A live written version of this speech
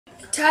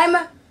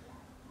Timer.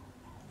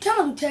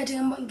 Thanga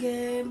ngithethe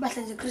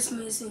ngempahla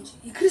zeChristmas nje.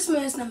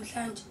 IChristmas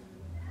namhlanje.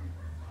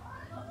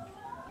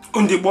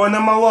 Undibona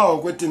mawawo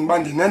kwedini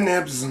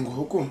bandinenebs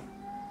ngoku.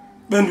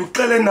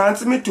 Benduxele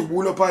nansi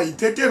imidubulo pha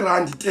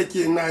yi-R30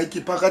 iteki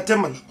yeNike phakathi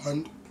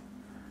emalabantu.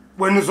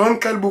 Wena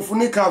uzondixela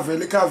bufuna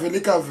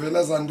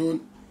ikhavela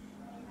zantoni.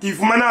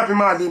 Ndiyifumana phi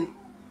imali?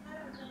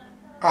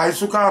 Hayi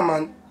suka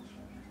man.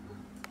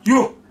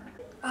 Yo.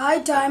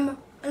 Hayi Timer.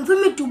 Andifuna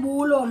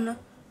imidubulo mna.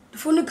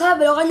 Ndifuna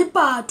ikhavela okanye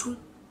ibhathu.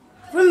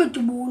 Ndifuna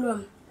imidubulo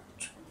mna.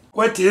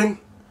 Kwedini.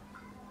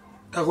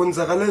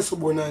 Akonzakalesa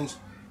ubona nje.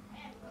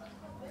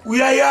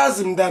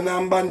 Uyayazi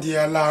mntanam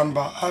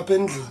bandiyalamba apha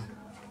endlini.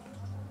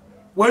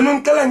 Wena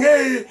ungicela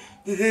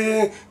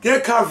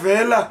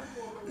ngekhavela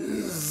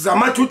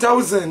zama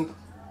 2000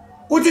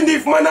 uthi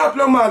ndiyifumana phi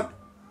lo mali?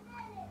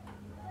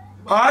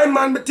 Hayi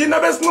man thina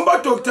besinxiba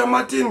Dr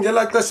Martin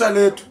ngela xesha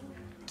lethu.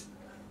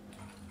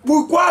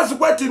 Bukwazi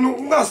kwedini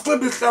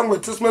ungasinxiba isihlangu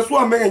ngeChristmas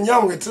uhambe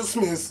ngenyawo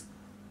ngeChristmas.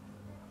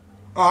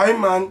 Hayi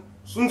man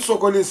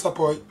sunisokolisa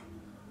boy.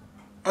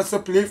 Ase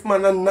believe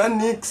man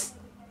andinanix.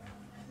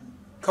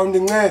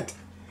 Khawundincede.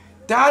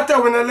 Tata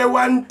wena le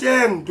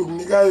 110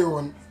 ndikunika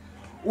yona.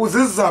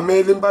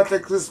 Uzizamela impahla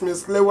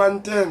eChristmas le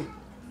 110.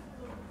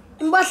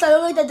 Impahla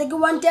yonke tata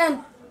ki-110.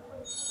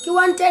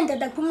 Ki-110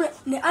 tata kuphuma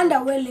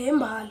ne-underwear le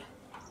embala.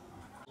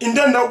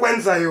 Into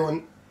endakwenza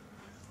yona.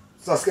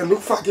 Sasike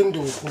ndikufaka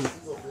induku.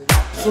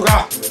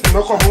 Suka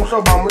nokho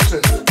umhlobo wami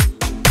uJesu.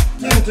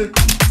 Yini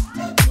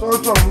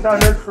soto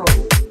umntana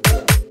ehlobo.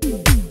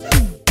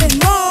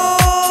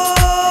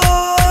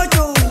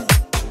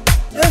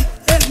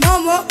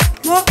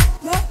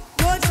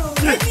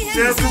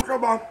 Jesu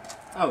mhlobo.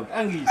 Awu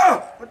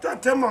Dlangisa.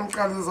 Utathemba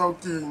mqaliza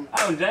udini.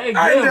 Awu nje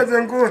Ayinto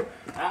enkulu.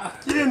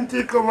 Yini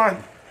Thixo man.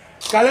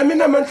 Ngale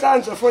mina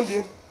namhlanje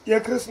fondini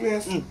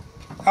yeChristmas.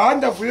 Hayi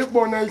ndavuya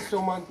ukubona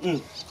ihlo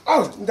man.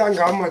 Awu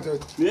ntangama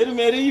doda.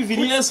 Meri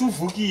ivini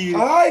yesuvukile.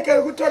 Hayi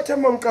ke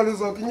kuthathemba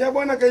mqaliza ukhe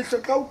ngiyabona ke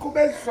ihlo xa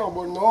uqhube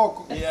ihlobo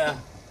noko. Yeah.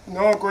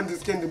 Noko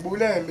ndisike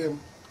ndibulele.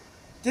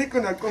 Thixo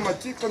ndaqoma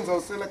Thixo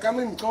ndizawusela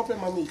kama ndixophe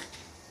mamihlo.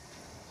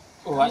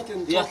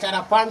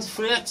 Uyahlala phansi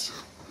Fred.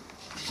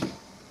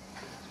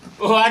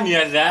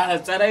 Niyadlala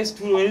tsala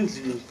isitulo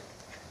endlini.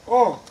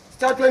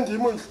 Sithathwe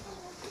ndimo ihlo.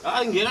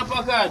 Hayi ngena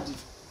phakathi.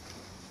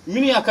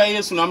 Mini yakha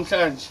Yesu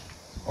namhlanje.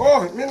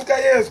 Mini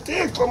kaYesu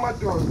Thixo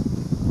madoda.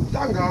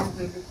 Ntangam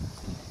ke.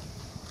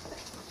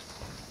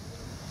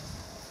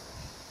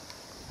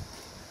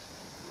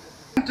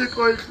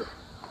 Thixo ihlo.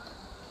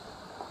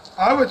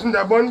 Hayi wethu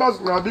ndiyabona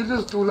bazinqabile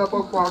izitulo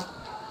apha kwakho.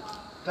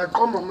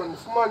 Ndaqomba manje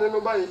ndifumane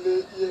noba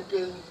yile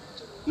yepeni.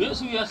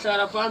 Yesu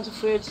uyahlala phansi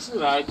Fred si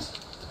right.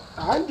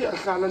 Hayi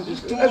ndiyahlala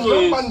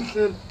ndihleli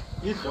ndihleli.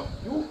 Ihlo.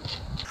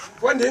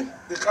 Fondini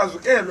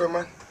ndikrazukelwe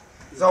man.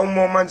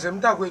 Zawumoma nje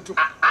mntakwethu.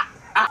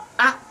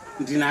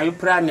 Ndinayo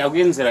iplan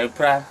yakuyenzela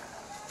iplan.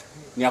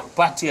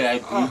 Ngiyakuphathela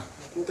ipi.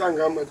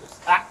 Ntangama.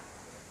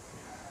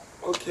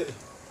 Okay.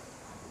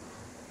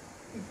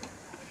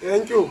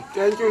 Thank you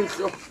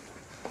ihlo.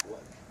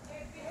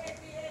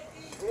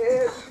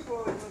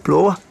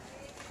 Blower.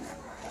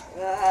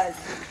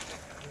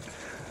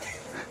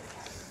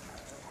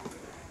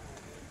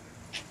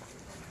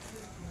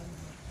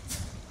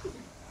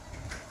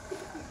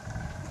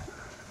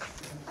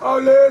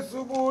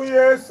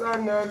 Awulesubuye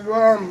sana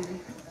lwami.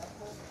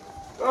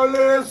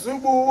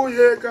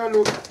 Awulesubuye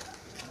kaloku.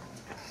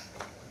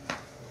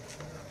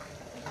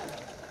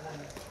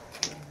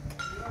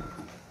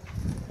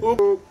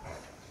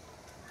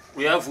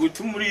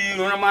 Uyavuka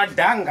umlilo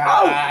namadanga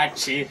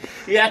athi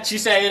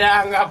iyachisa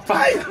ilanga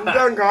phaya.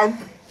 Ntangam.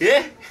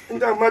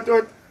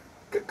 Ntangamadoda.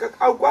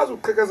 Awukwazi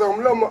ukuqhekeza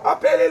umlomo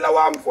aphelela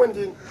wami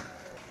Fondini.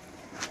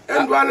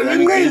 Endwana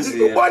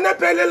linqindi ubona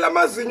phelela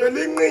amazinyo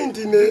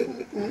linqindi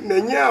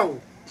nenyawo.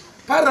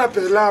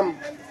 Parabellam.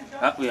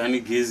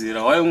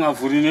 Uyanigezela waye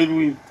ungavuli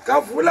nelwimi.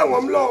 Kavula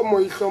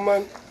ngomlomo ihlo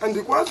man.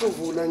 Andikwazi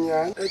uvula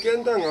nyana. Eke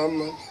ntangam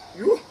man.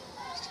 Yo.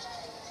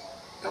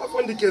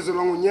 Apho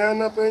ndigezelwa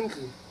ngunyana apha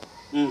endlini.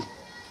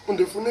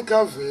 Undifuna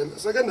ikhavela.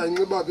 Seke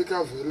ndanxiba phi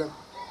ikhavela.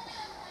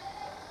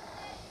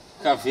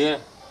 Kavela.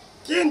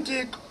 Tyini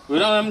Thixo.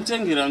 Wena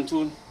uyamthengela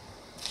ntoni?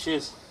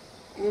 Cheers.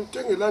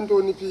 Ngithengela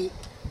ntoni phi?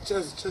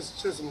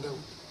 Cheers mntawo.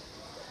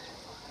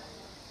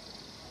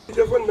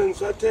 Ifoni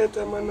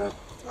bengisathetha mana.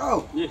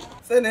 Awu.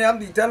 Seneyam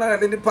ndiyithanda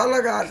ngale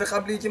ndiphala kahle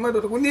rhablityi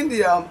madoda kunindi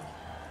yam.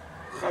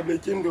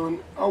 Rhablityi ntoni?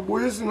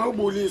 Awubuyisi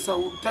nobulisa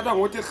uthatha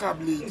ngothi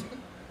rhablityi.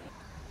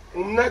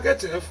 Mna ke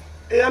Jeff,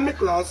 eyam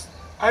iglasi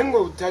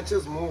ayingothatha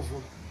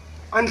ezimovu.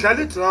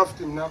 Andidlala idraft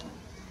mna.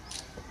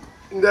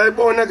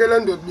 Ndiyayibona ke le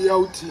ndoda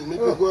biyawuthini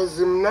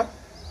because mna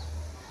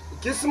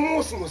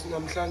ngisimusi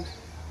namhlanje.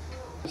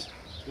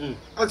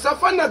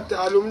 Akusafani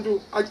nakudala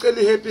umuntu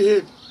acela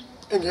i-happy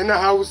engena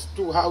house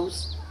to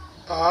house.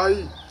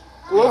 Hayi.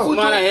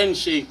 Ngofuna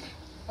handshake.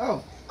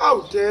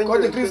 Awu thank you.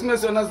 Kodwa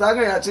iChristmas yona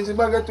zange yatshintsha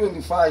iba ke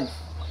 25.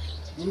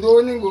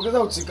 Yintoni ngoku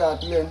izawujika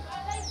phi lena?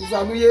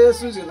 Uzala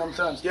uYesu nje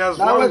namhlanje.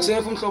 Yaziwa Nawe ngu-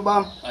 Jeff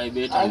mhlobam.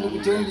 Ayibetha Hayi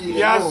ndikuthembile.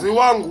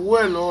 yaziwa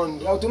nguwe loo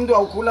nto. Yawuthi umuntu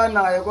awukhula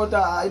naye kodwa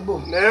hayibo.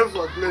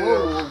 Never kule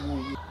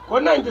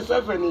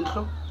ngo-97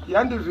 ihlo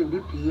yandivimba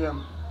i-BM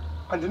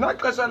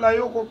andinaxesha layo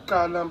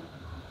yokokuqala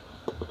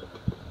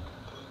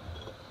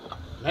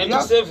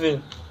 97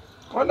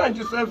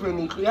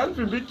 ngo-97 ihlo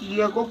yandivimba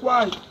idiye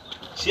kokwayo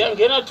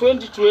siyangena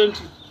 2020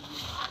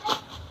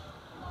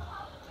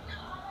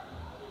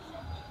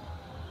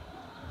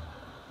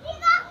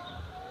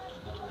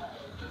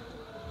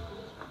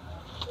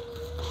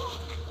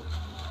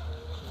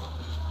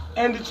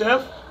 and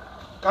Jeff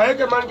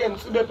ngayeke manke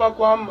ndisibe pha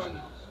kwam mani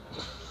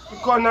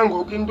ikhona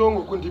ngoku into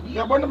ngoku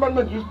yabona abantu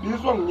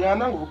bendibizwa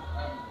ngunyana ngoku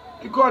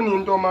ikhona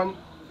into mani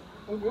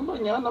Uvimba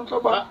nyana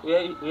mhlobam.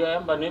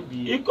 uyahamba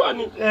nebhiya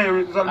ikhona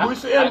ewe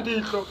ndizalibuyisa i-empty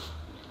ihlo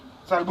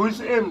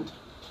ndizalibuyisa i-empty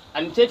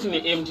anithethi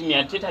ne-empty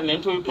niyathetha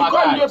nento ikhona into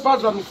ephakathi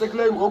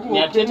ephazamisekileyo ngoku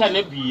niyathetha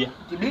nebhiya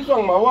ndibizwa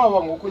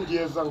ngumawawa ngoku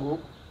ndiyeza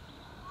ngoku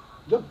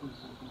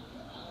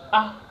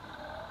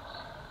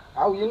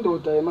Hawu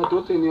yindoda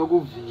emadodeni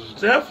yokuvimba.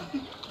 Jeff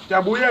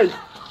ndiyabuya yile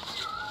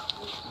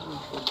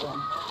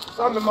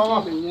sambe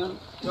mawawa Nyana.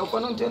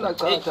 Yawufana ngithela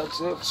chatha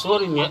Jeff.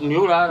 sorry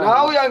niyolala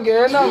Nawe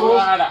uyangena ngoku.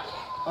 niyolala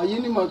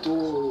Ayini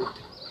madoda.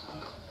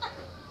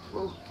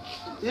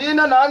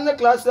 Yina nani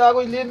neglasi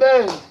yakho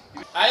ilibele.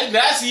 hayi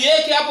glasi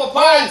yekhe apho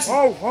phansi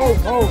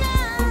Hawu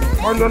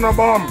bantwana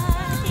bam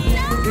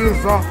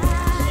iza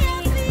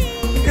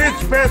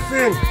each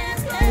person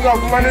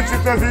uzawufumana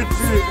iitships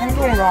eziyi-3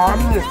 umntu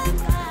ngamnye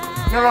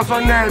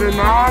nekasonele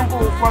nanku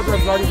uFader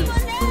Dlangisa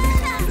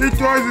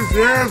iitoys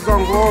ziyeza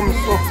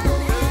ngomso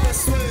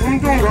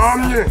umntu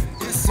ngamnye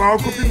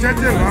mawukhupha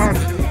i-R30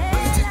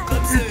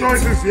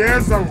 iitoys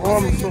ziyeza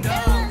ngomso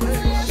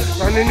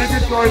zaninike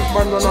iitoys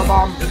bantwana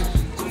bam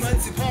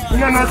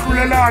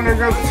inanahlulelane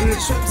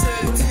ngezithixo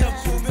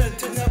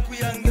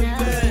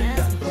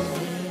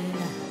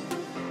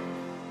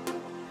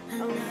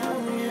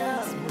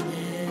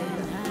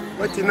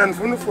wathina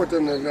ndifuna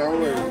ufotana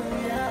nawe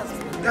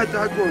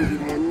tatakho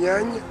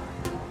ndimonyanya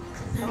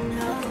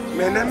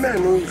mene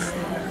uyihlo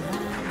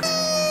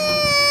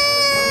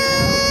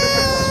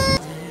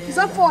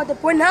Ngizofota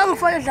boy nangu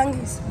Father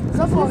Dlangisa.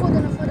 Ngizofota.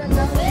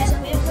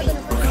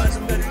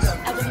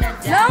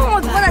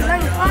 Nangu Father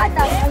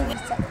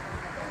Dlangisa.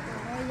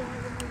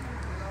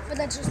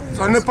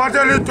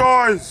 saniphathele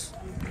ii-toys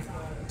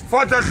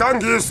Father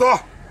Dlangisa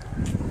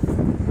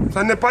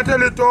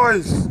saniphathele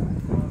ii-toys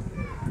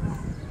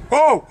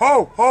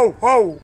ho